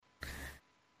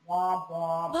Womp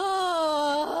womp.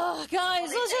 Oh, guys,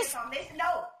 Well, let's just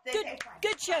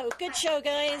good show,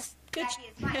 guys. Good.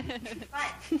 It's fine. It's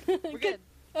fine. We're good.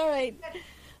 All right.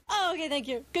 Oh, okay, thank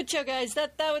you. Good show, guys.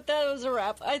 That was a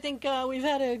wrap. I think we've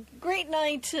had a great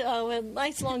night, a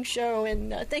nice long show,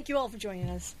 and thank you all for joining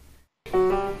us.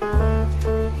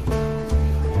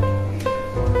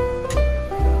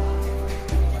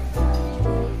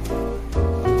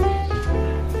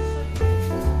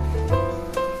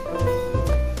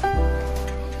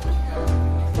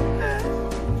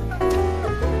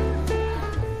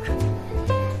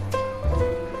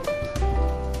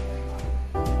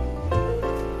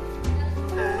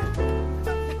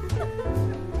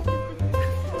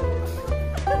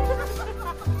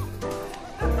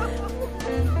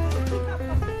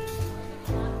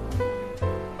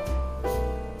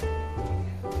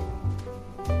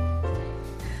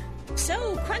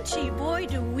 So, Crunchy, boy,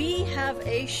 do we have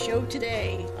a show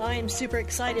today. I am super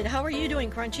excited. How are you doing,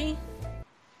 Crunchy?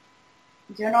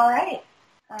 Doing all right.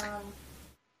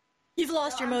 You've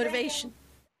lost your motivation.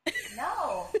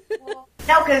 No. Well,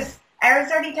 no, because I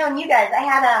was already telling you guys, I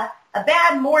had a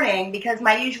bad morning because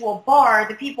my usual bar,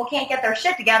 the people can't get their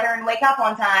shit together and wake up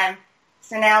on time,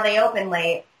 so now they open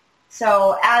late.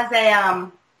 So as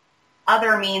a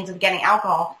other means of getting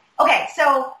alcohol. Okay,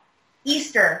 so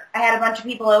Easter, I had a bunch of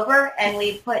people over, and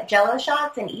we put Jell-O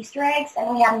shots and Easter eggs,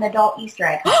 and we had an adult Easter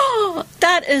egg. Oh,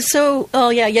 that is so... Oh,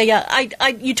 yeah.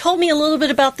 You told me a little bit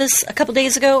about this a couple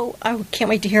days ago. I can't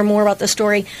wait to hear more about the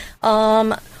story.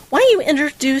 Why don't you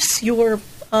introduce your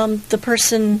the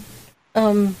person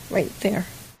right there?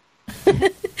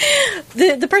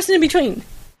 the person in between.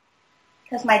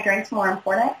 Because my drink's more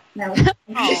important? No. I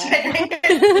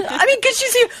mean, because you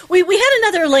see, we had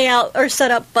another layout or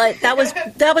setup, but that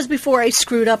was before I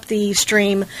screwed up the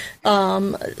stream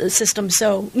system.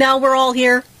 So now we're all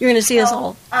here. You're going to see us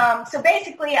all. So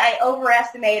basically, I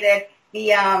overestimated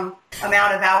the amount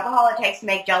of alcohol it takes to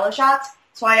make Jell-O shots.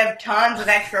 So I have tons of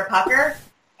extra pucker.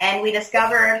 And we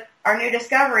discovered, our new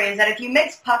discovery is that if you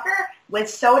mix pucker with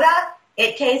soda,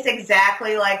 it tastes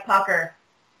exactly like pucker.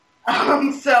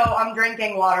 So I'm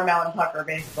drinking watermelon pucker,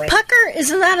 basically. Pucker,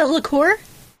 isn't that a liqueur?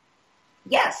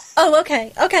 Yes. Oh,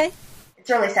 okay.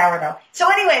 It's really sour, though. So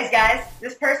anyways, guys,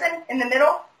 this person in the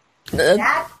middle,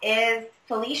 that is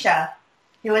Felicia.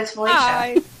 Who is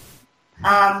Felicia?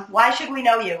 Hi. Why should we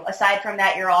know you? Aside from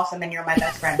that, you're awesome and you're my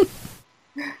best friend.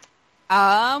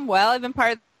 Well, I've been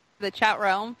part of the chat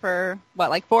realm for,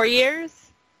 4 years?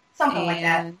 Something like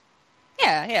that.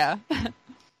 Yeah.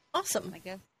 Awesome. I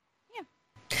guess.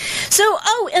 So,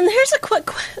 and here's a quick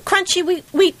Crunchy.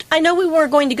 I know we were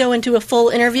going to go into a full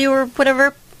interview or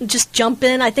whatever. Just jump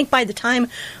in. I think by the time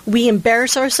we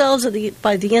embarrass ourselves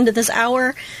by the end of this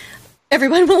hour,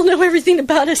 everyone will know everything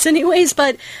about us anyways.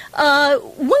 But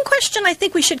one question I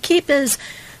think we should keep is,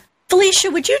 Felicia,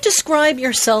 would you describe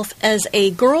yourself as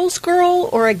a girl's girl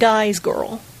or a guy's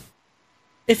girl?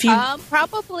 If you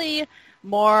probably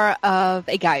more of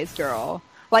a guy's girl.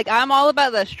 Like, I'm all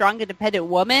about the strong, independent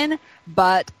woman,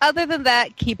 but other than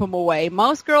that, keep them away.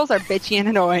 Most girls are bitchy and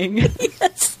annoying.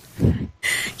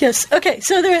 Yes. Okay,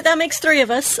 so that makes three of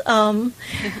us.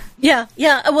 Yeah.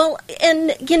 Well,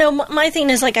 and, my thing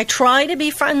is, I try to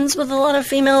be friends with a lot of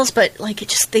females, but, it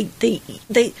just,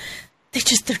 they're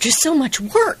just so much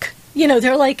work.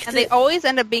 They're like... And they always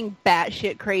end up being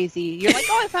batshit crazy. You're like,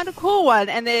 I found a cool one.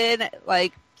 And then,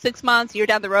 6 months, you're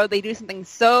down the road, they do something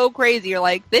so crazy, you're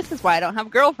like, this is why I don't have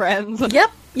girlfriends.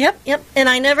 Yep. And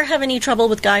I never have any trouble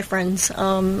with guy friends,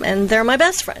 and they're my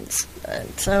best friends.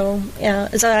 So, yeah,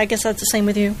 I guess that's the same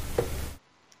with you.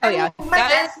 Oh, yeah.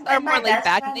 Guys are more laid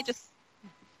back, and they just...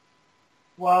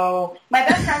 Whoa. My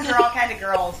best friends are all kind of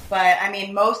girls, but,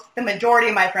 the majority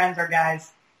of my friends are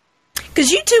guys.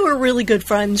 Because you two are really good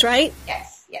friends, right?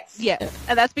 Yes. Yeah,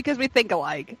 and that's because we think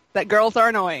alike. That girls are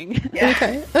annoying.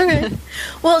 Yeah. Okay.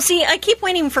 Well, see, I keep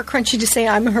waiting for Crunchy to say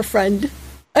I'm her friend.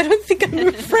 I don't think I'm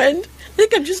her friend. I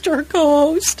think I'm just her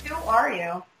co-host. Who are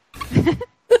you?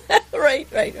 Right.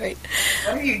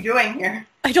 What are you doing here?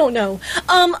 I don't know.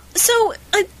 So,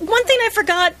 one thing I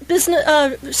forgot,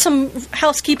 some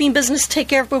housekeeping business to take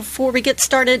care of before we get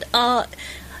started.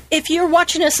 If you're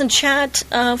watching us in chat,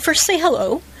 first say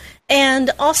hello.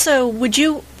 And also, would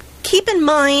you... keep in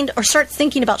mind or start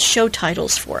thinking about show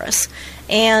titles for us.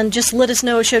 And just let us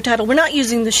know a show title. We're not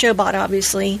using the show bot,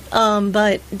 obviously,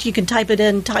 but you can type it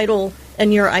in, title,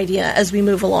 and your idea as we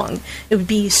move along. It would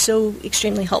be so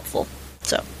extremely helpful.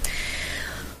 So,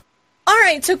 all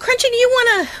right. So, Crunchy, do you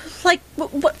want to,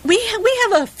 we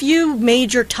have a few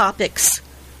major topics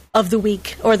of the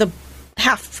week, or the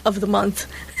half of the month.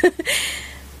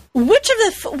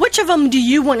 Which of them do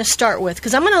you want to start with?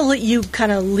 Because I'm going to let you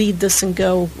kind of lead this and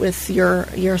go with your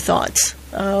thoughts.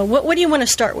 What do you want to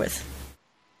start with?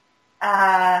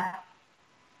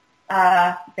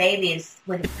 Babies,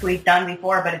 which we've done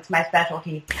before, but it's my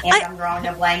specialty, and I'm drawing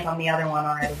a blank on the other one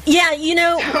already. Yeah,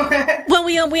 well,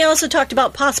 we also talked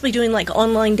about possibly doing like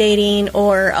online dating,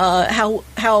 or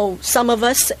how some of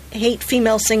us hate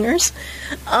female singers,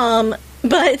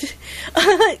 but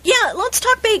yeah, let's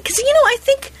talk baby, because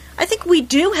I think we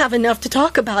do have enough to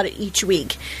talk about it each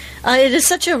week. It is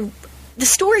the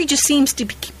story just seems to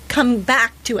come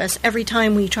back to us every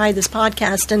time we try this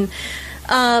podcast, and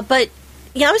but.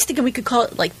 Yeah, I was thinking we could call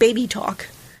it, like, baby talk.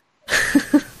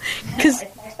 It's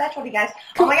my specialty, guys.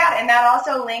 Oh, my God, and that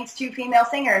also links to female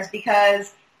singers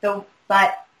because it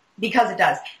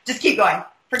does. Just keep going.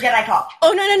 Forget I talked.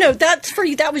 Oh, no. That's for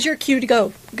you. That was your cue to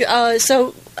go.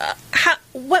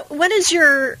 What is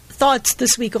your thoughts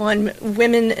this week on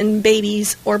women and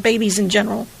babies, or babies in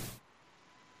general?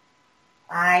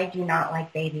 I do not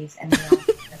like babies. And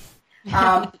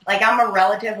I'm a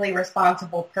relatively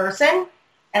responsible person.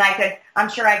 And I'm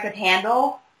sure I could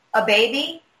handle a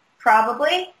baby,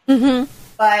 probably. Mm-hmm.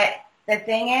 But the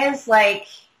thing is, like,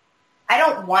 I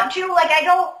don't want to. Like,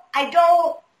 I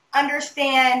don't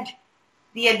understand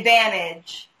the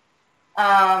advantage,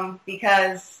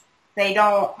 because they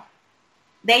don't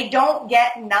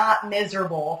get not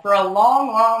miserable for a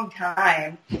long, long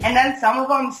time. And then some of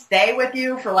them stay with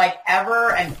you for like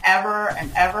ever and ever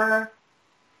and ever.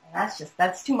 And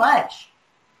that's too much.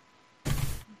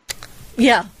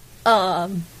 Yeah,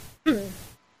 that's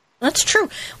true.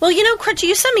 Well, Crunchy,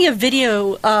 you sent me a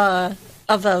video of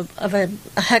a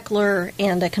heckler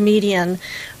and a comedian.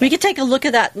 We could take a look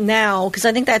at that now, because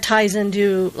I think that ties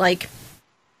into, like,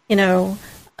 there's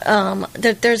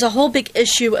a whole big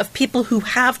issue of people who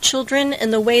have children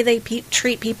and the way they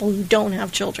treat people who don't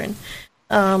have children.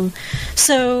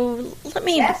 So let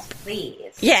me... Yes, please.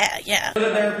 Yeah.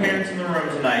 Whether there are parents in the room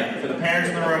tonight, for the parents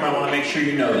in the room, I want to make sure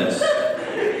you know this.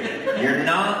 You're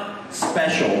not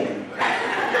special, and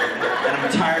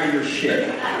I'm tired of your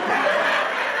shit.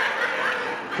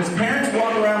 Because parents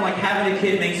walk around like having a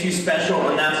kid makes you special,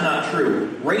 and that's not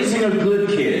true. Raising a good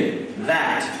kid,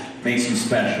 that makes you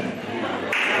special.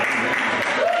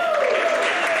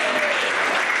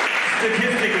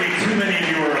 Statistically, too many of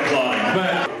you are applauding.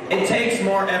 But it takes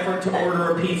more effort to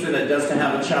order a pizza than it does to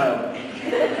have a child.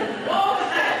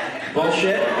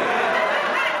 Bullshit?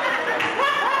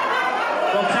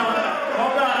 Well,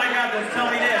 hold on, I got this. Tell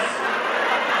me this.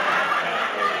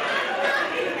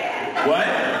 What?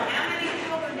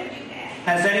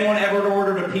 Has anyone ever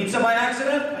ordered a pizza by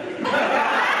accident?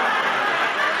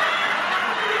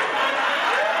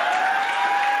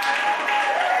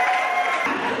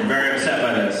 I'm very upset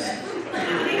by this.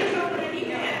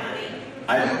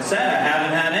 I said I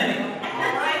haven't had any.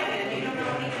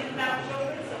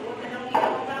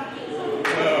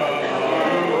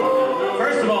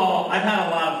 First of all, I've had a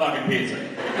lot of fucking pizza.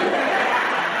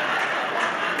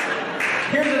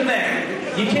 Here's the thing.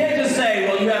 You can't just say,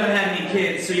 well, you haven't had any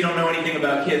kids, so you don't know anything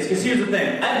about kids. Because here's the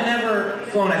thing. I've never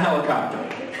flown a helicopter.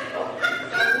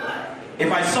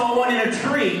 If I saw one in a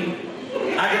tree,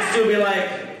 I could still be like,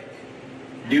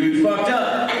 dude fucked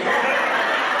up.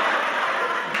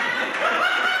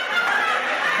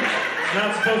 It's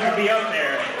not supposed to be up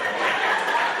there.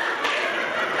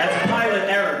 That's pilot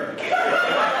error.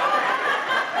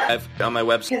 On my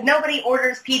website. Because nobody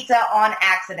orders pizza on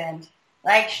accident.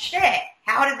 Like, shit,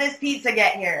 how did this pizza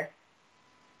get here?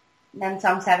 And then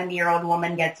some 70-year-old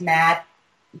woman gets mad.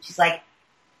 And she's like,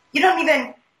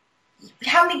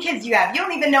 how many kids do you have? You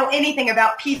don't even know anything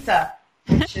about pizza.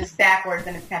 It's just backwards,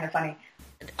 and it's kind of funny.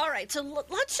 All right, so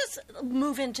let's just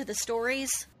move into the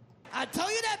stories. I told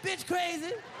you that bitch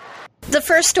crazy. The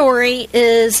first story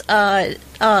is a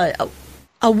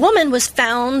woman was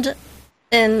found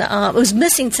was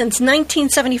missing since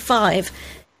 1975,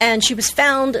 and she was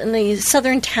found in the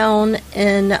southern town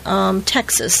in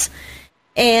Texas.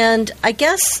 And I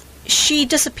guess she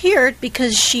disappeared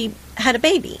because she had a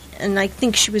baby, and I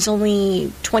think she was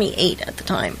only 28 at the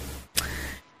time.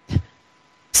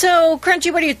 So,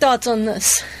 Crunchy, what are your thoughts on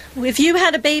this? If you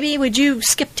had a baby, would you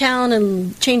skip town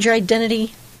and change your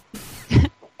identity?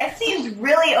 It seems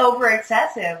really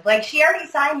over-excessive. Like, she already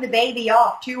signed the baby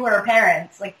off to her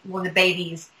parents. The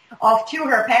babies off to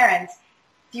her parents.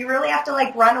 Do you really have to,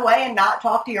 run away and not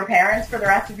talk to your parents for the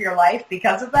rest of your life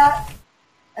because of that?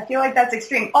 I feel like that's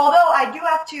extreme. Although, I do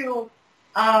have to,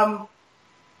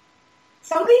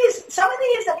 some of these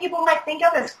that people might think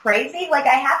of as crazy, I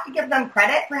have to give them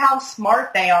credit for how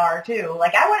smart they are, too.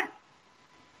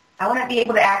 I I wouldn't be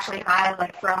able to actually hide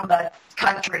like from the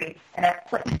country and have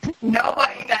put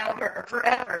nobody down her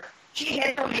forever. She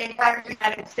hid from the entire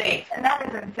United States, and that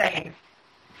is insane.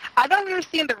 I don't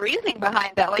understand the reasoning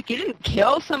behind that. Like, you didn't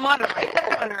kill someone or rape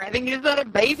someone or anything. You just had a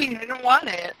baby and you didn't want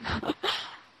it.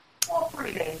 Well,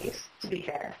 3 babies, to be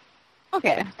fair.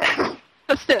 Okay.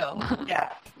 But still. Yeah.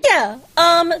 Yeah,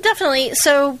 definitely.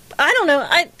 So, I don't know.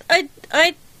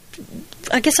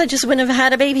 I guess I just wouldn't have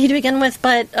had a baby to begin with,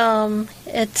 but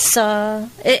it's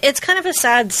kind of a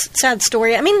sad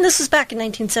story. I mean, this is back in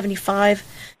 1975,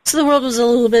 so the world was a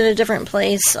little bit a different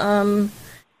place. I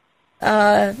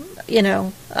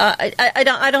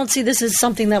don't see this as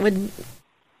something that would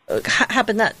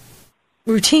happen that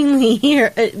routinely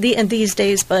here in these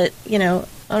days, but I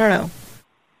don't know.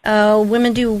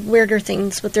 Women do weirder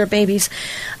things with their babies.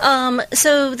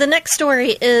 So the next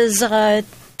story is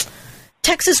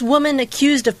Texas woman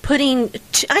accused of putting.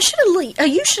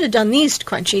 You should have done these,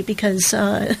 Crunchy, because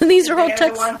these are all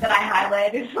the ones that I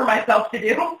highlighted for myself to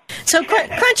do. So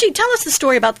Crunchy, tell us the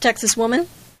story about the Texas woman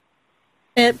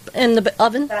in the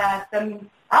oven. The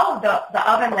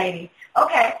oven lady.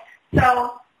 Okay,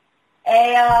 so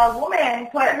a woman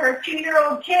put her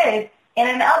 2-year-old kid in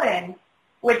an oven.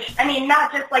 Which, I mean,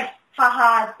 not just like,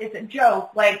 haha, it's a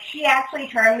joke. Like, she actually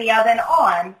turned the oven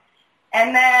on.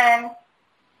 And then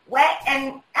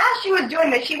and as she was doing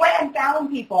this, she went and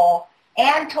found people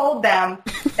and told them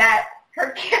that her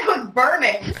kid was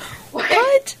burning.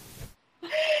 What?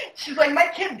 She's like, my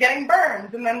kid's getting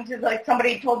burned. And then she's like,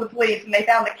 somebody told the police and they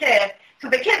found the kid. So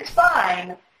the kid's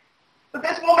fine. But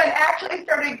this woman actually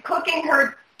started cooking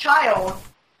her child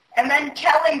and then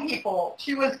telling people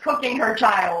she was cooking her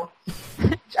child.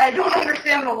 I don't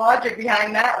understand the logic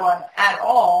behind that one at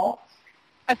all.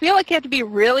 I feel like you have to be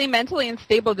really mentally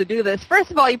unstable to do this.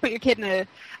 First of all, you put your kid in an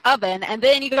oven, and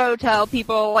then you go tell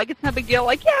people, like, it's no big deal.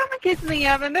 Like, yeah, my kid's in the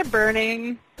oven. They're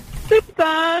burning. Soup's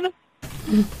on.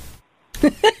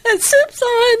 Soup's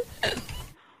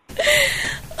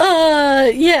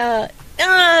on. Yeah.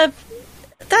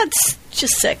 That's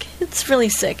just sick. It's really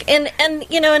sick. And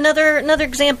another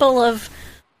example of,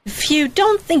 if you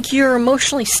don't think you're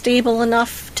emotionally stable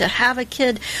enough to have a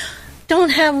kid,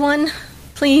 don't have one,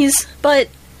 please. But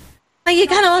you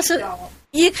kind of also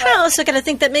got to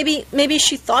think that maybe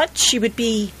she thought she would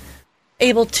be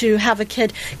able to have a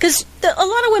kid, because a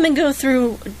lot of women go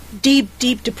through deep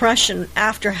depression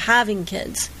after having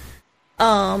kids.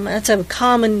 That's a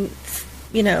common,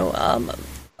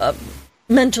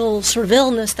 mental sort of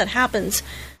illness that happens.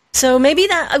 So maybe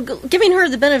that, giving her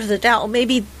the benefit of the doubt,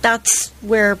 maybe that's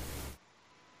where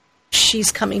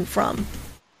she's coming from.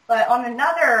 But on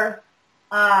another,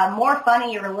 more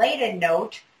funny related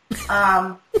note,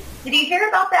 did you hear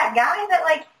about that guy that,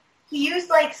 like, he used,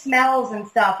 like, smells and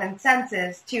stuff and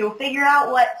senses to figure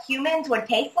out what humans would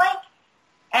taste like?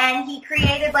 And he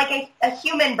created, like, a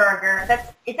human burger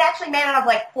it's actually made out of,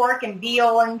 like, pork and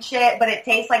veal and shit, but it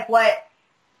tastes like what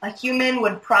a human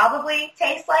would probably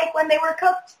taste like when they were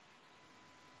cooked.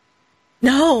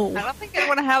 No. I don't think I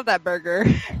want to have that burger.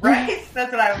 Right?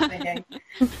 That's what I was thinking.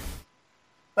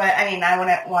 But, I mean, I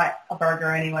wouldn't want a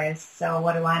burger anyways, so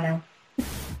what do I know?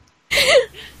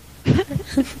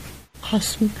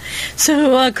 Awesome.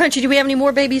 So, Crunchy, do we have any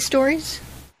more baby stories?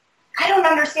 I don't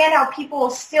understand how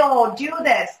people still do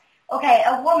this. Okay,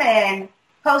 a woman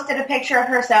posted a picture of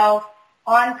herself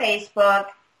on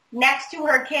Facebook next to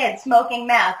her kid smoking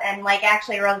meth and, like,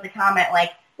 actually wrote the comment,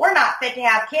 like, we're not fit to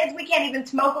have kids. We can't even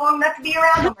smoke long enough to be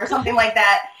around them, or something like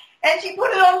that. And she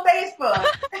put it on Facebook.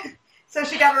 So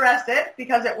she got arrested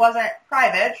because it wasn't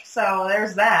private. So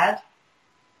there's that.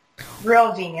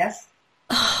 Real genius.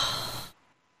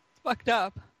 Fucked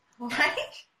up.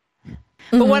 Right?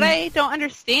 But what I don't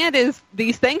understand is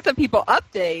these things that people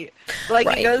update. Like,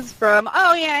 Right. It goes from,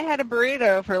 oh, yeah, I had a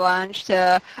burrito for lunch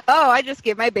to, oh, I just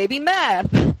gave my baby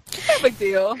meth. No big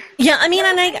deal. Yeah, I mean,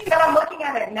 But I'm looking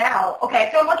at it now. Okay,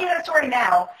 so I'm looking at the story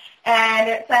now, and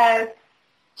it says,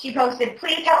 she posted,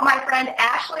 please help my friend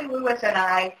Ashley Lewis and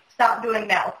I stop doing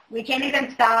meth. We can't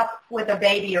even stop with a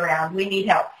baby around. We need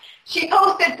help. She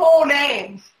posted full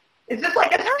names. Is this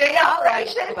like a sting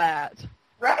operation? That.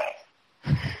 Right?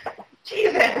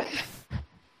 Jesus.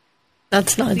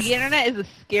 that's nuts. The internet is a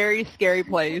scary, scary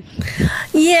place.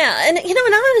 Yeah, and and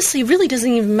honestly, it really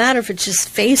doesn't even matter if it's just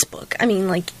Facebook. I mean,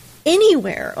 like,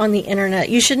 anywhere on the internet.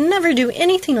 You should never do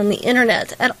anything on the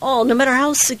internet at all, no matter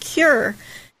how secure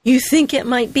you think it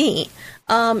might be,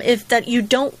 if that you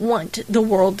don't want the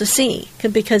world to see,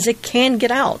 because it can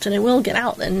get out, and it will get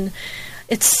out, and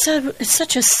it's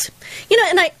such a,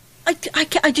 and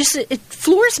I just, it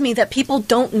floors me that people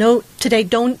don't know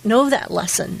that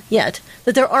lesson yet.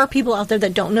 That there are people out there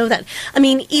that don't know that. I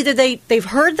mean, either they've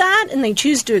heard that and they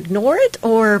choose to ignore it,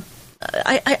 or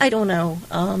I don't know.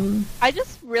 I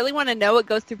just really want to know what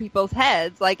goes through people's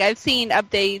heads. Like, I've seen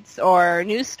updates or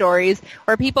news stories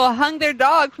where people hung their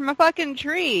dog from a fucking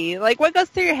tree. Like, what goes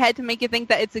through your head to make you think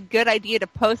that it's a good idea to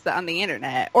post that on the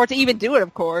internet? Or to even do it,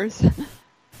 of course.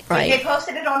 Right. They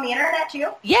posted it on the internet, too?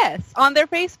 Yes, on their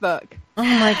Facebook. Oh,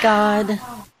 my God.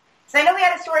 So I know we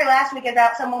had a story last week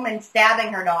about some woman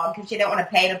stabbing her dog because she didn't want to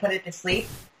pay to put it to sleep.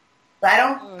 But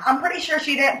I'm pretty sure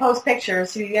she didn't post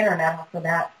pictures to the internet for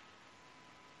that.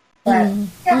 But,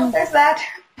 yeah, there's that.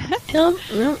 Yep.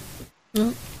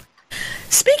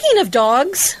 Speaking of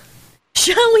dogs,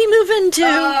 shall we move into...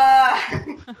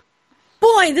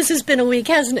 Boy, this has been a week,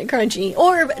 hasn't it, Crunchy?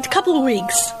 Or a couple of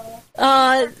weeks.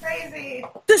 Crazy.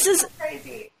 This is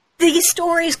crazy. These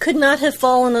stories could not have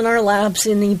fallen in our laps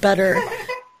any better,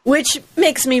 which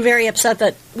makes me very upset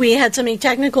that we had so many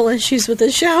technical issues with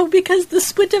the show, because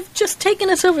this would have just taken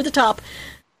us over the top.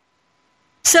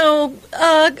 So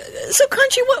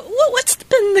Crunchy, what's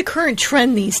been the current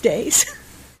trend these days?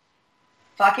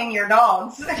 Fucking your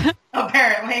dogs,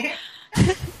 apparently.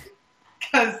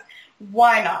 Because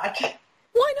why not?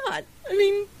 Why not? I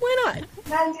mean, why not?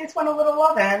 And just want a little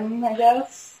loving, I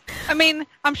guess. I mean,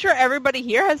 I'm sure everybody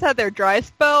here has had their dry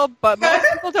spell, but most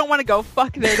people don't want to go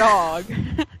fuck their dog.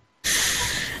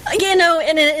 You know,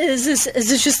 and is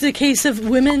this just the case of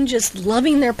women just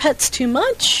loving their pets too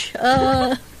much?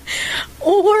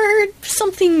 Or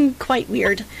something quite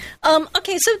weird.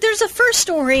 Okay, so there's a first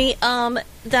story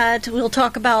that we'll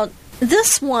talk about.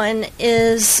 This one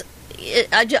is...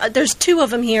 there's two of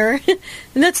them here,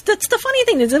 and that's the funny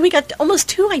thing, is that we got almost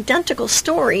two identical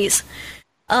stories.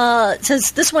 It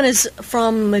says this one is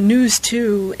from News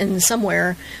 2 in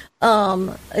somewhere,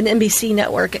 an NBC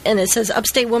network, and it says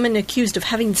upstate woman accused of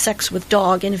having sex with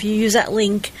dog. And if you use that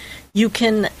link, you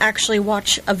can actually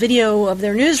watch a video of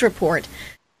their news report.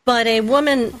 But a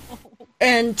woman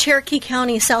in Cherokee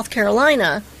County, South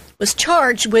Carolina, was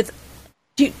charged with...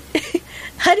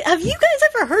 have you guys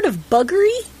ever heard of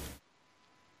buggery?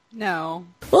 No.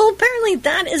 Well, apparently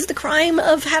that is the crime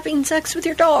of having sex with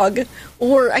your dog,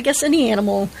 or I guess any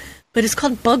animal, but it's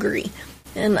called buggery.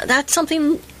 And that's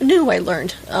something new I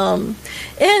learned.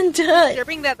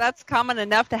 Disturbing that's common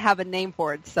enough to have a name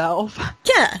for itself.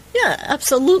 Yeah,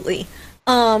 absolutely.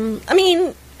 I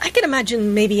mean, I can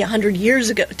imagine maybe 100 years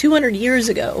ago, 200 years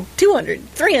ago, 200,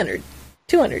 300,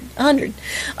 200, 100,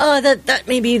 that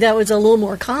maybe that was a little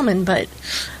more common, but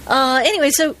anyway,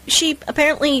 so she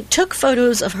apparently took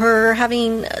photos of her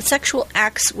having sexual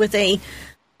acts with a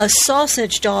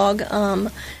sausage dog,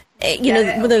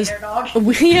 with those, a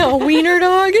wiener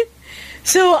dog.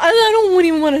 So I don't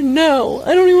even want to know.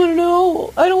 I don't want to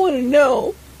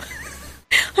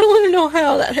know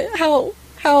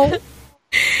how.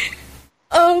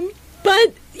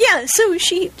 But yeah, so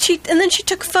she and then she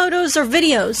took photos or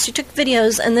videos. She took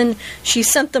videos and then she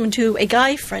sent them to a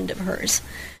guy friend of hers.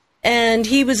 And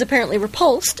he was apparently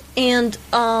repulsed and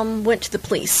went to the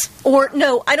police. Or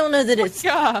no, I don't know that it's...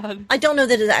 God. I don't know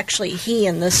that it's actually he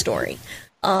in this story.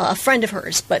 A friend of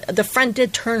hers, but the friend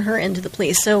did turn her into the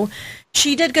police. So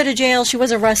she did go to jail. She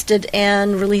was arrested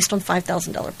and released on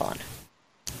 $5,000 bond.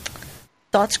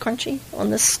 Thoughts, Crunchy,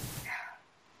 on this?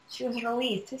 She was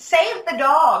released. Save the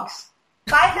dogs.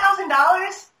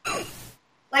 $5,000?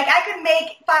 Like, I could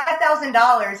make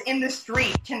 $5,000 in the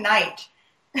street tonight.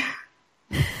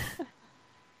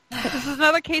 This is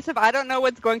another case of I don't know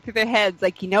what's going through their heads.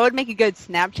 Like, it'd make a good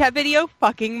Snapchat video?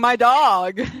 Fucking my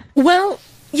dog. Well,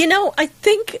 I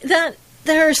think that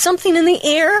there's something in the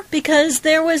air, because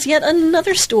there was yet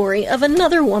another story of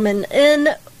another woman in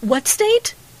what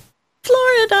state?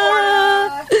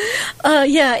 Florida.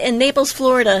 In Naples,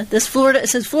 Florida. It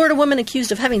says Florida woman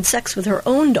accused of having sex with her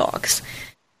own dogs.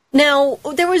 Now,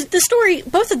 there was the story,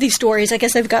 both of these stories, I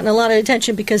guess they've gotten a lot of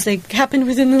attention because they happened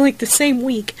within, the same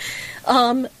week.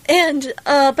 But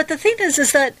the thing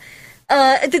is that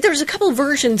there was a couple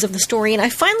versions of the story, and I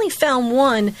finally found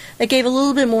one that gave a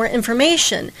little bit more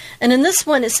information. And in this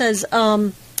one, it says,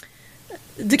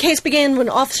 the case began when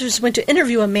officers went to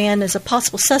interview a man as a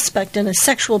possible suspect in a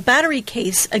sexual battery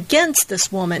case against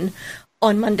this woman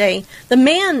on Monday. The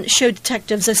man showed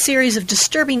detectives a series of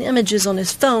disturbing images on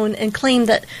his phone and claimed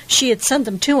that she had sent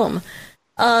them to him.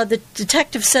 The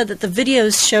detective said that the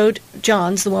videos showed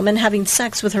Johns, the woman, having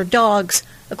sex with her dogs,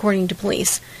 according to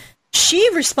police. She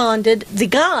responded the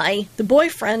guy, the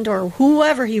boyfriend, or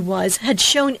whoever he was, had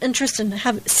shown interest in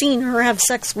seeing her have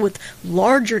sex with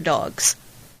larger dogs.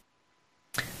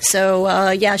 So,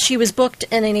 yeah, she was booked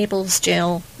in a Naples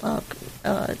jail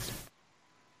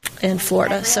in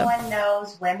Florida. Everyone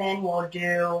knows women will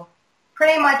do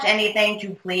pretty much anything to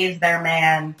please their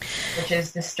man, which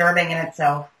is disturbing in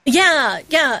itself. Yeah.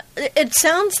 It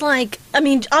sounds like, I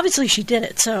mean, obviously she did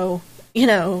it, so,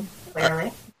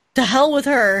 Clearly. To hell with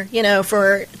her,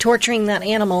 for torturing that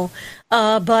animal.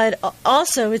 But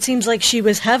also, it seems like she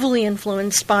was heavily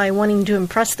influenced by wanting to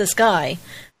impress this guy.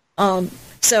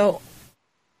 So,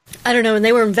 I don't know, and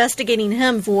they were investigating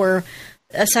him for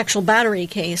a sexual battery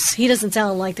case. He doesn't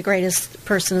sound like the greatest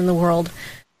person in the world.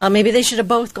 Maybe they should have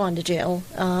both gone to jail.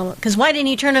 Because why didn't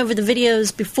he turn over the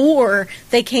videos before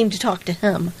they came to talk to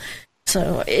him?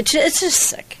 So, it's just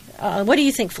sick. What do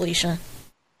you think, Felicia?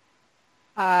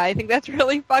 I think that's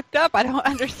really fucked up. I don't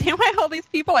understand why all these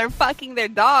people are fucking their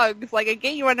dogs. Like, I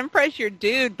get you want to impress your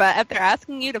dude, but if they're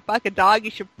asking you to fuck a dog,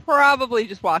 you should probably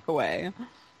just walk away.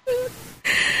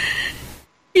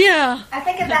 Yeah. I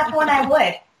think at that point I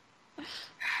would.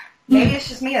 Maybe it's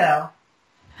just me, though.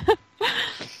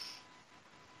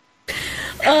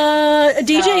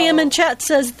 DJ M in chat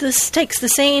says this takes the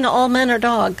saying all men are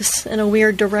dogs in a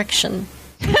weird direction.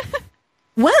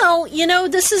 Well,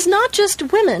 this is not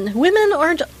just women. Women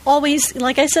aren't always,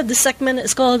 like I said, the segment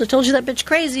is called I Told You That Bitch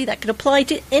Crazy. That could apply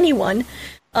to anyone.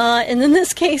 And in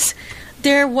this case,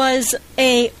 there was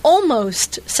a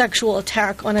almost sexual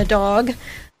attack on a dog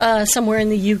somewhere in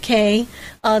the UK.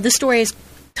 The story is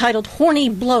titled Horny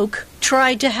Bloke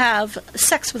Tried to Have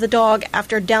Sex with a Dog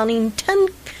After Downing 10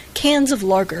 Cans of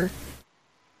Lager.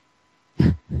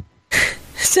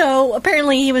 So,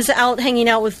 apparently he was out hanging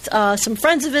out with some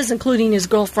friends of his, including his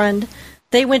girlfriend.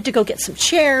 They went to go get some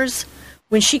chairs.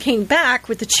 When she came back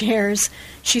with the chairs,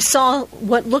 she saw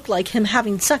what looked like him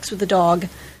having sex with the dog.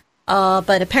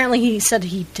 But apparently he said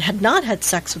he had not had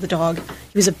sex with the dog.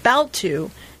 He was about to,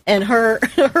 and her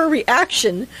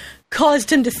reaction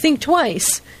caused him to think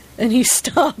twice, and he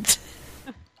stopped.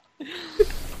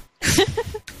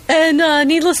 And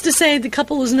needless to say, the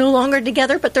couple is no longer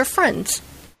together, but they're friends.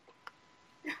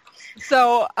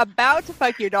 So, about to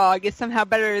fuck your dog is somehow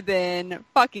better than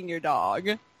fucking your dog.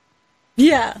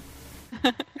 Yeah.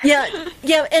 Yeah,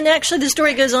 and actually the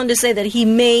story goes on to say that he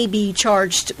may be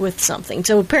charged with something.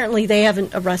 So apparently they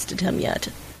haven't arrested him yet.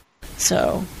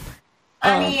 So...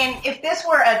 I mean, if this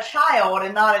were a child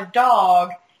and not a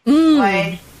dog,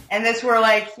 and this were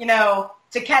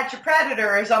to catch a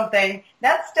predator or something,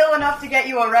 that's still enough to get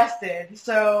you arrested,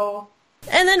 so...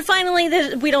 And then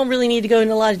finally, we don't really need to go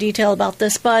into a lot of detail about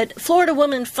this, but Florida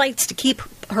woman fights to keep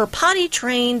her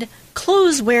potty-trained,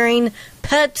 clothes-wearing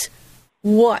pet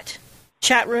what?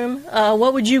 Chat room,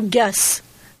 what would you guess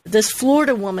this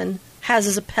Florida woman has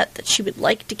as a pet that she would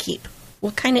like to keep?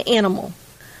 What kind of animal?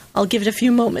 I'll give it a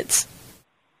few moments.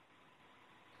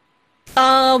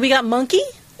 We got monkey,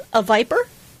 a viper.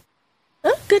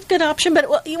 Good option. But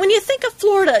when you think of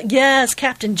Florida, yes,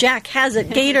 Captain Jack has it.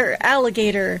 Gator,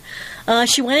 alligator.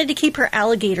 She wanted to keep her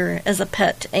alligator as a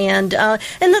pet, and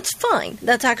that's fine.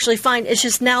 That's actually fine. It's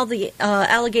just now the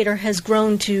alligator has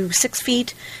grown to 6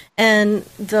 feet, and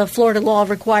the Florida law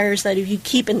requires that if you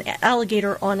keep an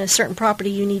alligator on a certain property,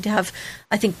 you need to have,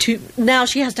 I think, now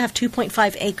she has to have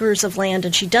 2.5 acres of land,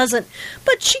 and she doesn't.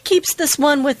 But she keeps this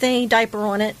one with a diaper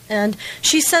on it, and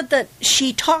she said that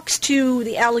she talks to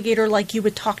the alligator like you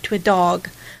would talk to a dog,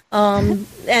 and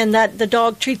that the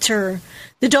dog treats her.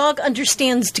 The dog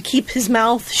understands to keep his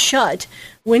mouth shut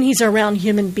when he's around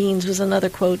human beings, was another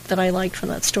quote that I liked from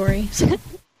that story. So.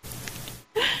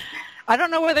 I don't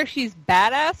know whether she's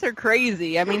badass or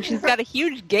crazy. I mean, she's got a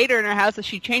huge gator in her house that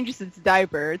she changes its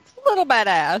diaper. It's a little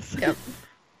badass. Yep.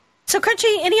 So,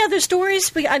 Crunchy, any other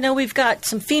stories? I know we've got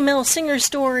some female singer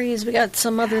stories. We got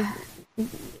some other...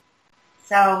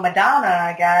 So,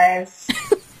 Madonna, guys.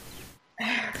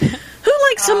 Who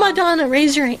likes some Madonna?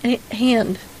 Raise your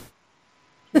hand.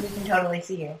 We can totally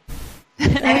see you.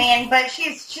 I mean, but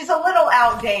she's a little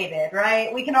outdated,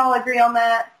 right? We can all agree on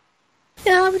that?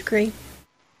 Yeah, I would agree.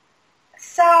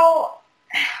 So,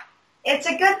 it's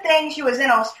a good thing she was in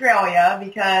Australia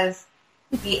because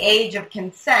the age of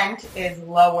consent is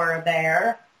lower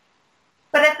there.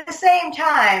 But at the same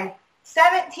time,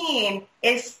 17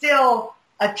 is still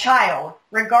a child,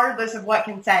 regardless of what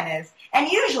consent is. And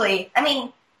usually, I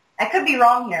mean, I could be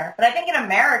wrong here, but I think in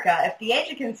America, if the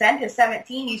age of consent is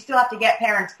 17, you still have to get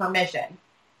parents' permission.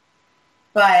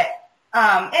 But,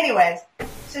 anyways,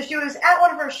 so she was at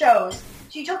one of her shows.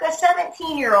 She took a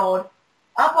 17-year-old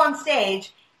up on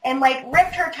stage and,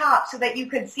 ripped her top so that you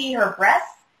could see her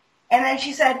breasts. And then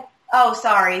she said, "Oh,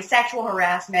 sorry, sexual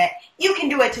harassment. You can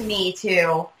do it to me,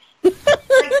 too."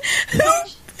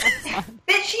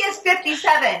 Bitch, she is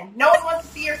 57. No one wants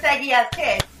to see your saggy ass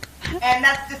kid. And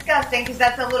that's disgusting because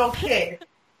that's a little kid.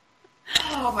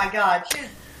 Oh my god.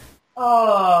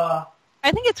 Oh.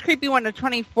 I think it's creepy when a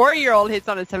 24-year-old hits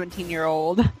on a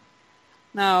 17-year-old.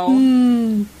 No.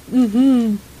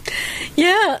 Mm-hmm.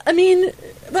 Yeah, I mean,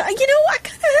 but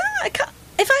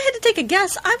if I had to take a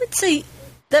guess, I would say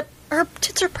that her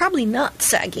tits are probably not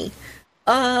saggy.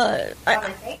 Probably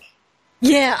fake?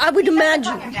 Yeah, I would imagine.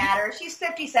 It doesn't fucking matter. She's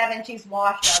 57, she's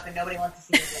washed up, and nobody wants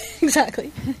to see her.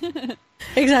 Exactly.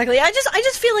 Exactly. I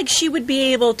just feel like she would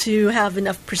be able to have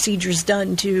enough procedures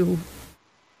done to.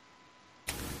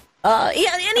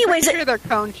 Anyways, I'm sure they're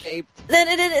cone shaped.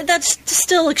 That's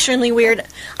still extremely weird.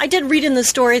 I did read in the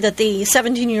story that the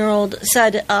 17-year-old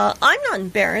said, "I'm not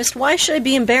embarrassed. Why should I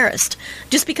be embarrassed?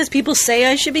 Just because people say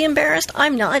I should be embarrassed?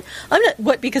 I'm not.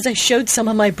 What? Because I showed some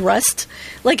of my breast?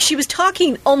 Like she was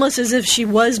talking almost as if she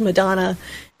was Madonna,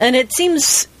 and it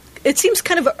seems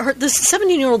kind of this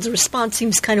 17-year-old's response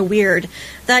seems kind of weird.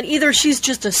 That either she's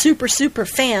just a super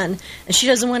fan and she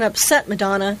doesn't want to upset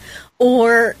Madonna,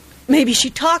 or maybe she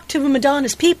talked to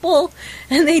Madonna's people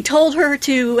and they told her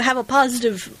to have a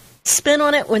positive spin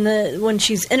on it when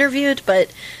she's interviewed. But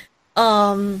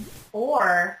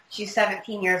or she's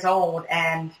 17 years old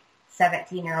and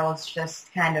 17-year-olds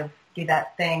just kind of do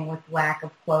that thing with lack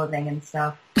of clothing and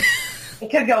stuff. It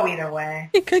could go either way.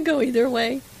 It could go either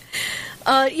way.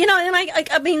 And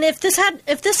I mean, if this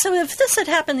had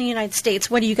happened in the United States,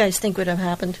 what do you guys think would have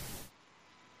happened?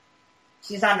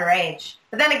 She's underage.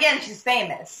 But then again, she's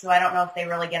famous, so I don't know if they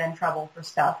really get in trouble for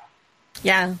stuff.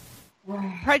 Yeah.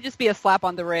 Probably just be a slap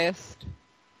on the wrist.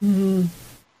 Mm-hmm.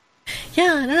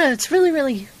 Yeah, I don't know. It's really,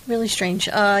 really, really strange.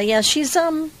 Yeah, she's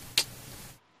Madonna.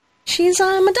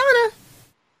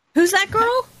 Who's that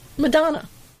girl? Madonna.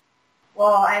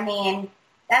 Well, I mean,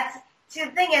 see,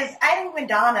 the thing is, I think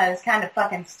Madonna is kind of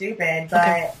fucking stupid, but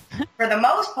Okay. For the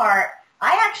most part,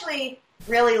 I actually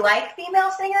really like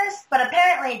female singers, but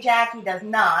apparently Jackie does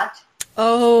not.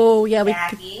 Oh, yeah, we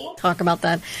Jackie. could talk about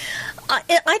that.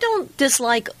 I don't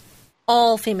dislike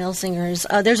all female singers.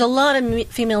 There's a lot of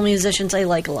female musicians I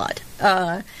like a lot.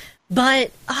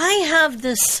 But I have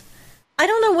this, I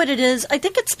don't know what it is. I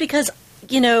think it's because,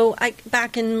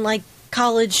 back in like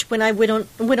college when I went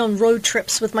on road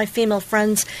trips with my female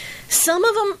friends, some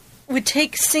of them would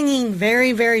take singing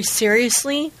very, very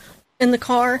seriously in the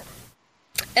car.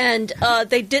 And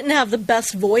they didn't have the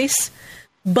best voice,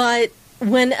 but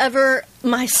whenever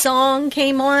my song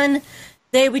came on,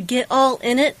 they would get all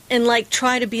in it and like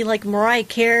try to be like Mariah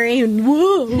Carey and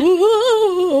whoa,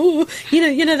 whoa.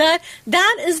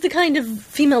 That is the kind of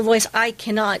female voice I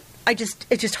cannot. It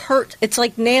just hurt. It's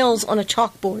like nails on a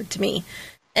chalkboard to me.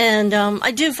 And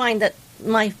I do find that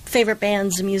my favorite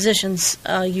bands and musicians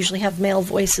usually have male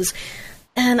voices,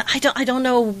 and I don't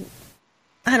know.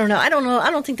 I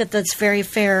don't think that that's very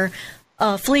fair.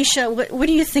 Felicia, what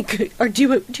do you think? Or do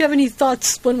you have any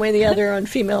thoughts one way or the other on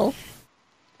female?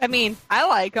 I mean, I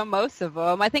like them, most of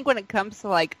them. I think when it comes to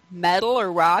like metal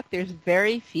or rock, there's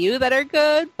very few that are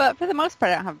good, but for the most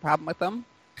part, I don't have a problem with them.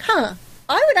 Huh.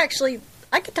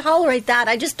 I could tolerate that.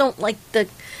 I just don't like the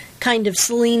kind of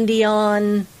Celine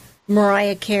Dion,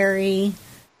 Mariah Carey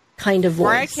kind of voice.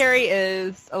 Mariah Carey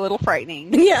is a little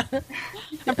frightening. Yeah.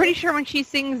 I'm pretty sure when she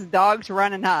sings Dogs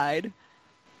Run and Hide.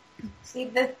 See,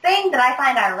 the thing that I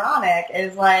find ironic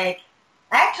is like,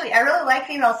 I really like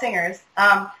female singers.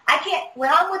 When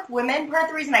I'm with women, part of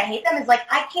the reason I hate them is like,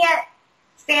 I can't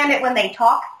stand it when they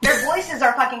talk. Their voices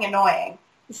are fucking annoying.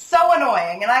 It's so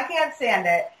annoying, and I can't stand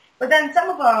it. But then some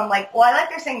of them, I like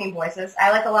their singing voices.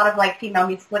 I like a lot of, like, female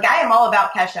music. Like, I am all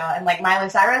about Kesha and, like, Miley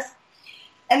Cyrus.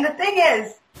 And the thing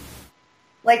is,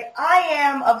 like, I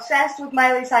am obsessed with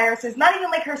Miley Cyrus's, not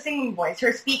even, like, her singing voice,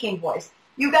 her speaking voice.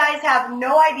 You guys have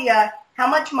no idea how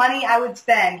much money I would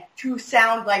spend to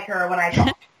sound like her when I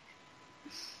talk.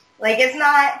 Like, it's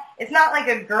not like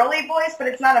a girly voice, but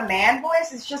it's not a man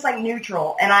voice. It's just, like,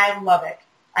 neutral, and I love it.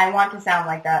 I want to sound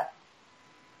like that.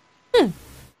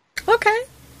 Okay.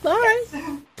 All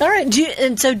right. Do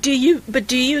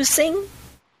you sing?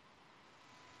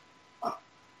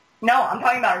 No, I'm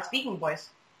talking about her speaking voice.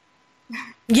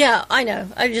 Yeah, I know.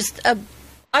 I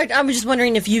was just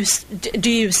wondering if you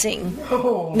do you sing?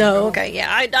 No. Okay.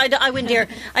 Yeah. I wouldn't dare.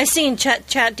 I seen Chat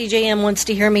DJM wants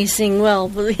to hear me sing.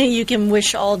 Well, you can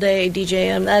wish all day,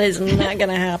 DJM. That is not going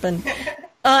to happen.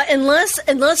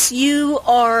 Unless you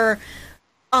are.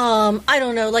 I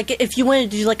don't know, like, if you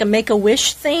wanted to do, like, a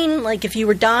Make-A-Wish thing, like, if you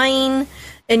were dying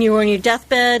and you were on your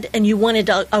deathbed and you wanted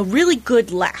a really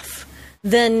good laugh,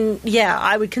 then, yeah,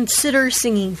 I would consider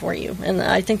singing for you. And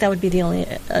I think that would be the only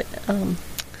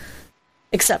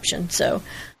exception. So,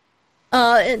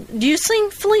 Do you sing,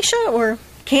 Felicia, or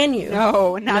can you?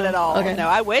 No, not at all. Okay. No,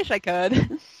 I wish I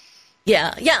could.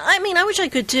 Yeah. I mean, I wish I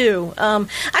could too.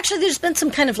 Actually, there's been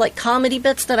some kind of like comedy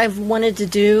bits that I've wanted to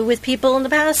do with people in the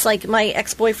past. Like my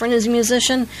ex-boyfriend is a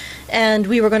musician, and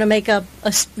we were going to make a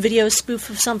video spoof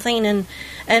of something, and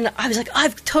I was like,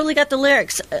 I've totally got the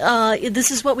lyrics.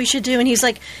 This is what we should do. And he's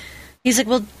like,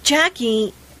 well,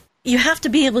 Jackie, you have to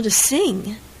be able to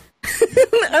sing.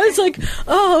 I was like,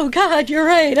 oh, God, you're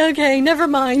right. Okay, never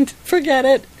mind. Forget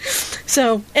it.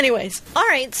 So, anyways. All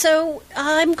right, so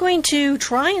I'm going to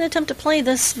try and attempt to play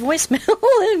this voicemail,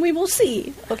 and we will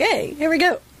see. Okay, here we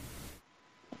go.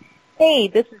 Hey,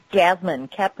 this is Jasmine,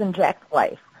 Captain Jack's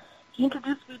wife. He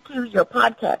introduced me to your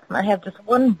podcast, and I have just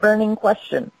one burning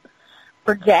question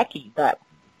for Jackie. That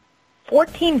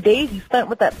 14 days you spent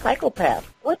with that psychopath,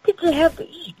 what did you have to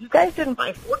eat? You guys didn't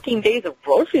buy 14 days of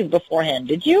groceries beforehand,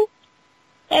 did you?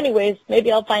 Anyways,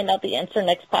 maybe I'll find out the answer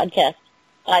next podcast.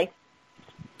 Bye.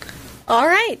 All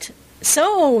right,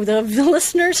 so the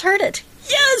listeners heard it.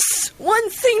 Yes, one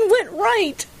thing went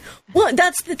right. Well,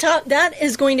 that's the top. That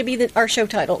is going to be our show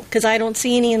title, because I don't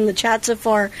see any in the chat so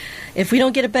far. If we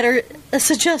don't get a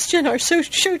suggestion, our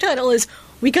show title is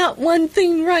 "We Got One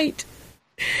Thing Right."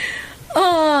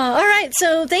 All right,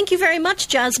 so thank you very much,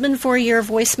 Jasmine, for your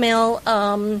voicemail.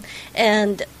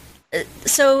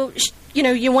 So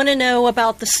you want to know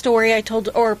about the story I told,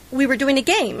 or we were doing a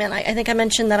game, and I think I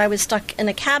mentioned that I was stuck in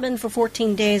a cabin for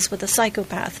 14 days with a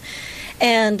psychopath.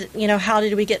 And, how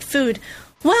did we get food?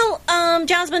 Well,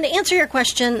 Jasmine, to answer your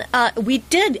question, we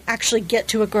did actually get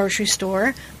to a grocery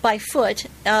store by foot.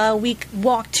 We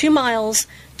walked 2 miles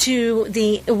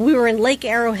we were in Lake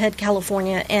Arrowhead,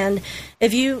 California, and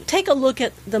if you take a look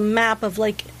at the map of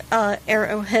Lake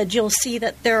Arrowhead, you'll see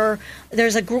that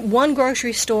there's one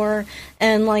grocery store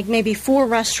and like maybe 4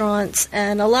 restaurants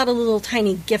and a lot of little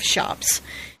tiny gift shops.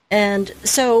 And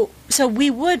so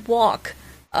we would walk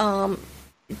to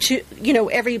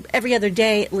every other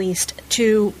day at least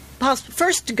to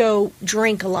first to go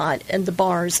drink a lot in the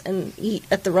bars and eat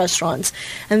at the restaurants,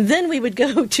 and then we would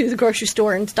go to the grocery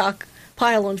store and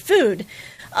stockpile on food.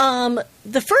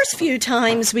 The first few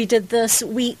times we did this,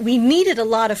 we needed a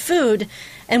lot of food,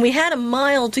 and we had a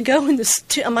mile and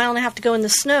a half to go in the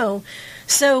snow.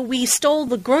 So we stole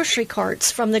the grocery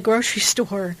carts from the grocery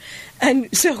store,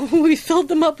 and so we filled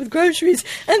them up with groceries,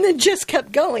 and then just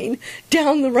kept going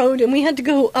down the road, and we had to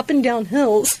go up and down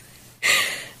hills.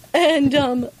 And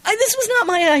this was not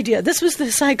my idea. This was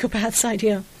the psychopath's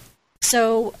idea.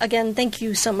 So again, thank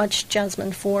you so much,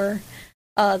 Jasmine, for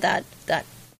that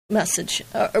message,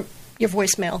 or your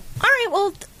voicemail. All right,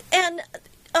 well, and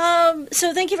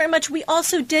so thank you very much. We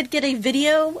also did get a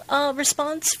video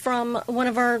response from one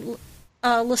of our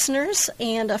listeners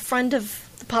and a friend of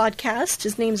the podcast.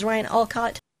 His name's Ryan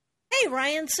Alcott. Hey,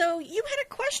 Ryan, so you had a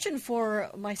question for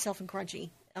myself and Crunchy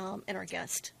and our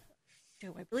guest,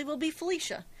 who I believe will be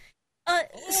Felicia.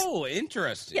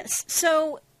 Interesting. Yes,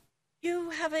 so you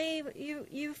have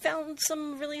you found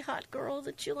some really hot girl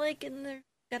that you like, and they've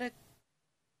got a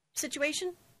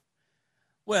situation?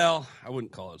 Well, I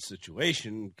wouldn't call it a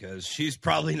situation because she's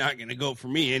probably not going to go for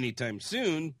me anytime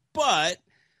soon, but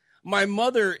my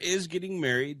mother is getting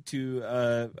married to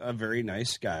a very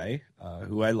nice guy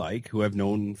who I like, who I've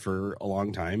known for a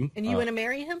long time. And you want to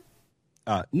marry him?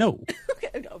 No.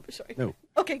 Okay, no, sorry. No.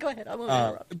 Okay, go ahead. I won't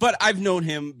interrupt. But I've known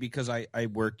him because I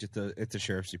worked at the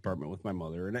sheriff's department with my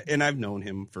mother, and I've known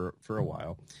him for a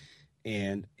while.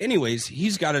 And anyways,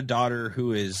 he's got a daughter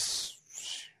who is,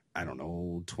 I don't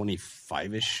know,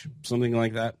 25-ish, something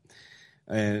like that.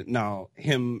 And now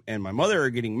him and my mother are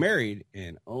getting married,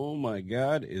 and oh my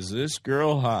God, is this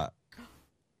girl hot?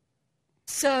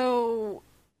 So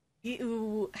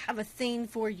you have a thing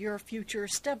for your future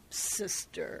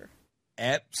stepsister?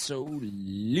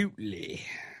 Absolutely.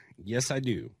 Yes, I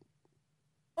do.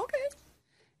 Okay.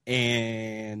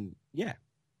 And yeah.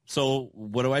 So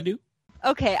what do I do?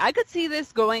 Okay, I could see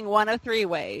this going one of 3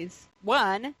 ways.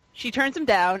 1, she turns him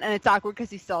down, and it's awkward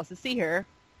because he still has to see her.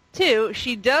 2,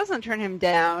 she doesn't turn him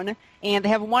down, and they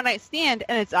have a one-night stand,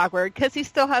 and it's awkward because he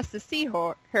still has to see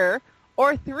her.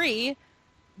 Or 3,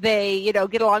 they,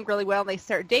 get along really well, and they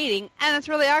start dating, and it's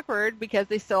really awkward because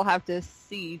they still have to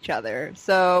see each other.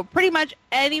 So pretty much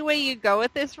any way you go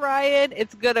with this, Ryan,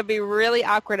 it's going to be really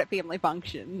awkward at family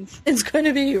functions. It's going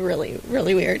to be really,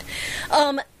 really weird.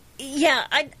 Yeah,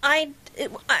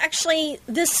 actually,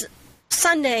 this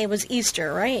Sunday was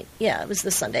Easter, right? Yeah, it was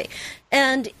this Sunday.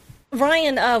 And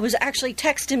Ryan was actually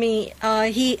texting me.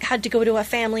 He had to go to a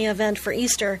family event for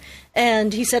Easter,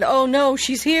 and he said, "Oh no,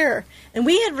 she's here." And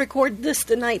we had recorded this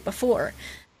the night before,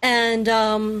 and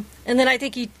then I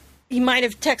think he might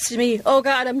have texted me, "Oh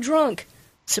God, I'm drunk."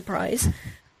 Surprise.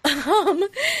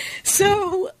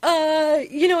 So,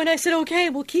 and I said, okay,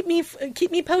 well, keep me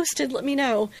posted. Let me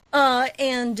know.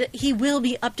 And he will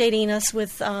be updating us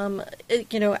with,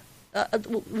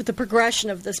 with the progression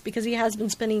of this because he has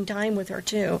been spending time with her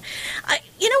too.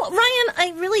 Ryan,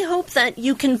 I really hope that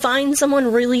you can find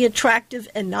someone really attractive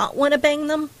and not want to bang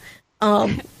them.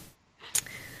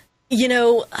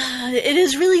 It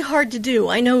is really hard to do.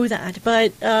 I know that,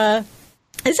 but,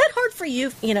 is that hard for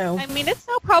you? I mean, it's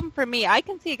no problem for me. I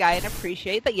can see a guy and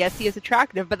appreciate that, yes, he is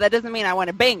attractive, but that doesn't mean I want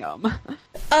to bang him.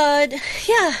 Well,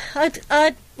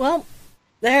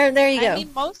 there you go. I mean,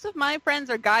 most of my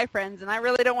friends are guy friends, and I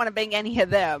really don't want to bang any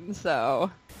of them, so.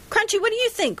 Crunchy, what do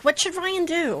you think? What should Ryan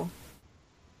do?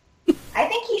 I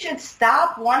think he should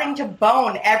stop wanting to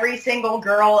bone every single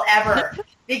girl ever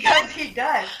because he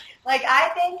does. Like, I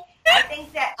think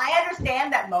that I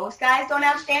understand that most guys don't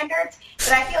have standards,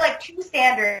 but I feel like 2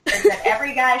 standards that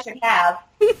every guy should have,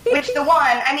 which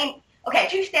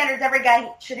two standards every guy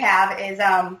should have is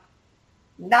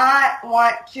not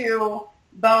want to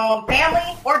bone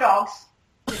family or dogs,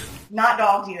 not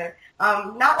dogs either,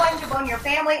 not wanting to bone your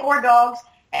family or dogs,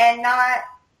 and not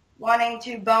wanting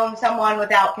to bone someone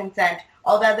without consent.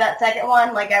 Although that second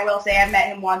one, like I will say, I've met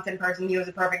him once in person. He was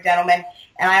a perfect gentleman,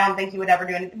 and I don't think he would ever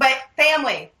do anything. But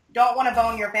family. Don't want to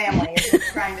bone your family, is what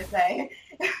I'm trying to say.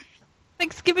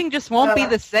 Thanksgiving just won't be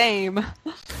the same.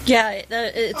 Yeah,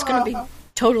 it's going to be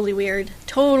totally weird.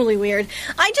 Totally weird.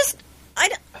 I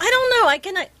don't know. I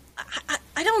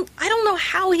don't know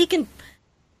how he can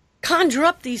conjure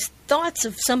up these thoughts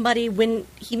of somebody when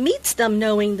he meets them,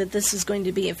 knowing that this is going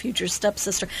to be a future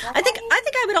stepsister. I think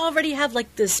I would already have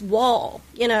like this wall,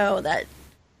 that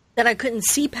I couldn't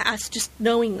see past just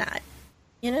knowing that.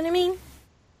 You know what I mean?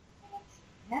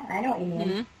 Yeah, I know what you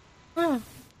mean. Mm-hmm.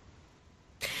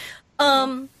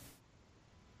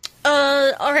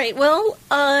 All right. Well,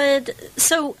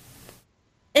 so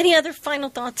any other final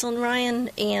thoughts on Ryan?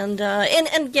 And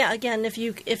yeah, again, if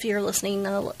you're listening,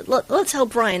 let's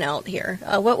help Ryan out here.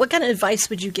 What kind of advice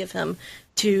would you give him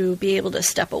to be able to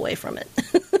step away from it?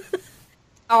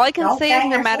 All I can say is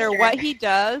no matter what he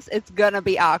does, it's gonna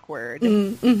be awkward.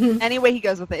 Mm-hmm. Any way he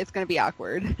goes with it, it's gonna be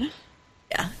awkward.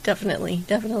 Yeah, definitely.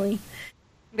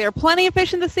 There are plenty of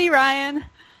fish in the sea, Ryan.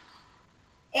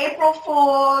 April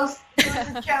Fools. It was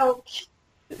a joke.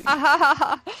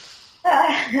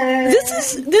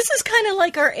 This is kind of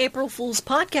like our April Fool's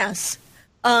podcast,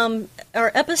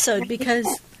 our episode, because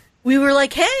we were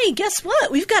like, hey, guess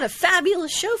what? We've got a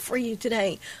fabulous show for you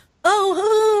today.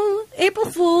 Oh, April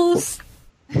Fools.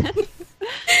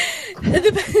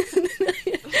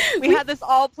 We had this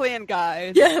all planned,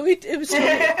 guys. Yeah, it was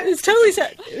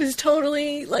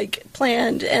totally like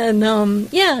planned, and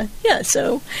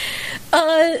so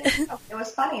it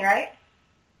was funny, right?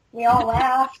 We all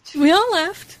laughed.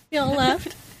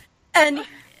 And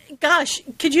gosh,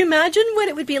 could you imagine what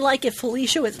it would be like if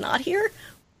Felicia was not here?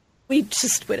 We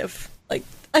just would have I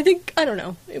don't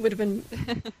know. It would have been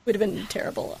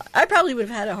terrible. I probably would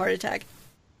have had a heart attack.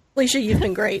 Felicia, you've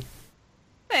been great.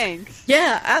 Thanks.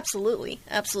 Yeah, absolutely.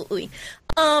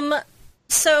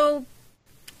 So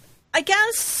I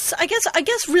guess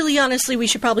really honestly we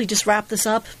should probably just wrap this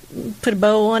up, put a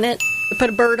bow on it, put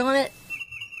a bird on it.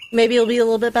 Maybe it'll be a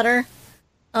little bit better.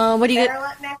 What do you Better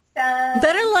luck next time.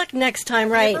 Better luck next time,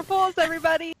 right? April Fools,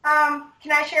 everybody.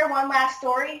 Can I share one last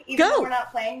story? Even Go. though we're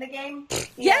not playing the game?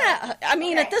 Yeah, I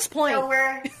mean at this point. So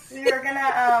we were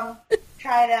gonna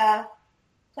try to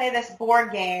play this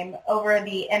board game over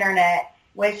the internet,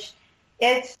 which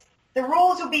the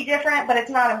rules will be different, but it's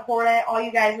not important. All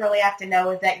you guys really have to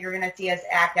know is that you're going to see us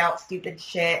act out stupid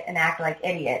shit and act like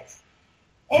idiots.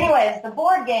 Anyways, the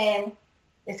board game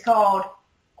is called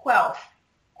Quelf,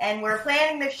 and we're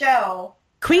planning the show.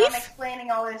 Queef? I'm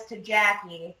explaining all this to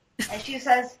Jackie, and she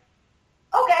says,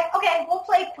 okay, we'll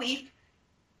play Queef.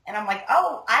 And I'm like,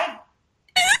 oh, I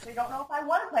actually don't know if I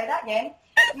want to play that game.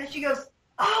 And then she goes,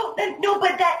 oh, no,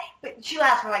 but she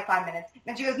lasts for like 5 minutes.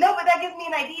 And she goes, no, but that gives me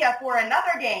an idea for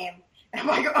another game. And I'm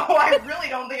like, oh, I really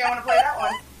don't think I want to play that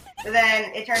one. But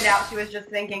then it turned out she was just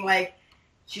thinking, like,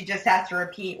 she just has to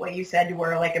repeat what you said to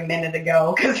her like a minute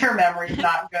ago because her memory's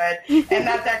not good. And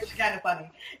that's actually kind of funny.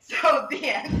 So, the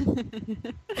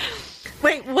end.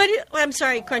 Wait, I'm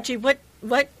sorry, Crunchy. What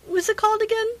was it called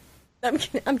again?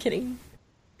 I'm kidding.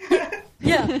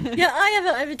 Yeah,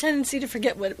 I have a tendency to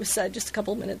forget what it was said just a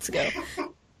couple of minutes ago.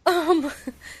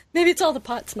 Maybe it's all the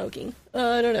pot smoking.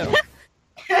 I don't know.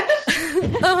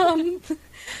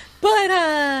 But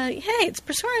hey, it's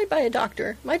prescribed by a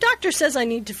doctor. My doctor says I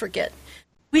need to forget.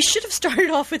 We should have started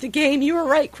off with a game. You were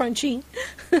right, Crunchy.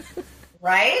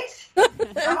 Right?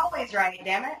 I'm always right,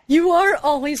 damn it. You are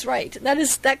always right.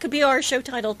 That could be our show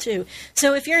title too.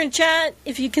 So if you're in chat,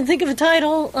 if you can think of a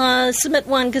title, submit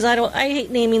one because I hate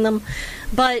naming them.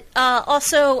 But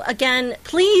also, again,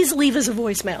 please leave us a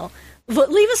voicemail.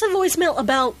 Leave us a voicemail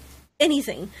about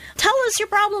anything. Tell us your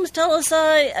problems. Tell us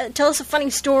a funny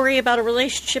story about a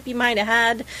relationship you might have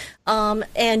had.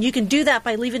 And you can do that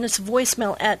by leaving us a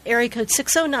voicemail at area code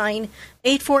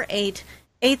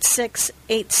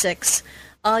 609-848-8686.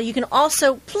 You can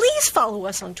also please follow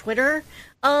us on Twitter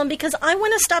because I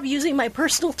want to stop using my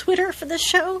personal Twitter for this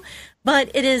show.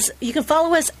 But you can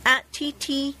follow us at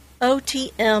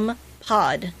TTOTM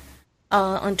Pod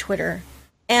on Twitter.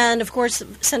 And, of course,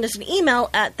 send us an email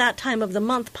at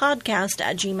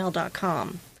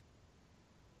thattimeofthemonthpodcast@gmail.com.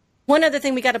 One other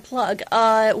thing we got to plug.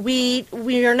 We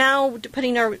are now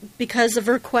because of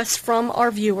requests from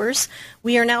our viewers,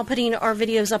 we are now putting our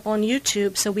videos up on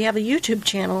YouTube, so we have a YouTube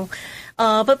channel.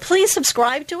 But please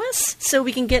subscribe to us so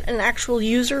we can get an actual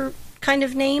user kind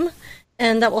of name,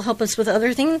 and that will help us with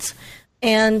other things.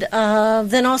 And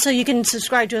then also you can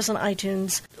subscribe to us on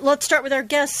iTunes. Let's start with our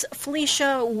guests.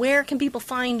 Felicia, where can people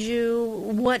find you?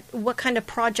 What kind of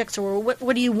projects or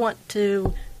what do you want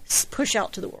to push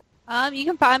out to the world? You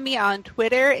can find me on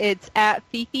Twitter. It's at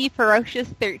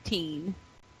FifiFerocious13.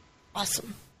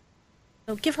 Awesome.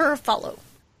 So give her a follow.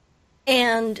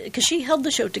 And because she held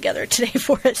the show together today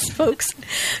for us, folks.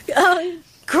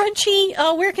 Crunchy,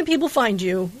 where can people find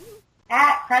you?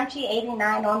 At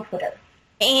Crunchy89 on Twitter.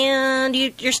 And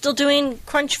you're still doing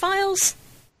Crunch Files?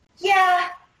 Yeah,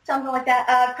 something like that.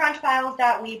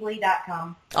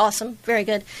 Crunchfiles.weebly.com. Awesome. Very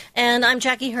good. And I'm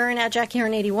Jackie Hearn at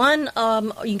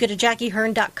JackieHearn81. You can go to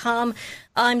JackieHearn.com.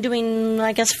 I'm doing,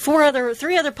 I guess, three other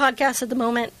podcasts at the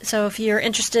moment. So if you're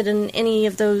interested in any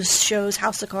of those shows,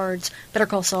 House of Cards, Better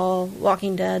Call Saul,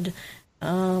 Walking Dead,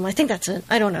 I think that's it.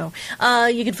 I don't know.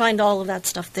 You can find all of that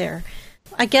stuff there.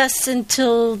 I guess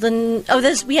until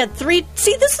we had 3.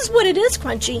 See, this is what it is,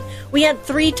 Crunchy. We had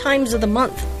 3 times of the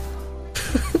month.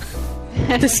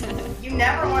 You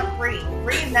never want free.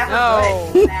 Free is never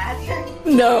good.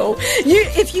 No.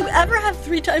 If you ever have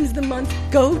 3 times the month,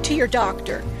 go to your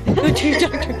doctor. Go to your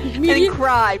doctor. And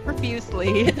cry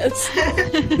profusely. Yes.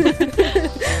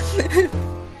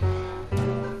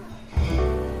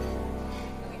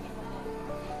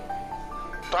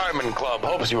 Diamond Club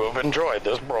hopes you have enjoyed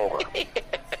this program.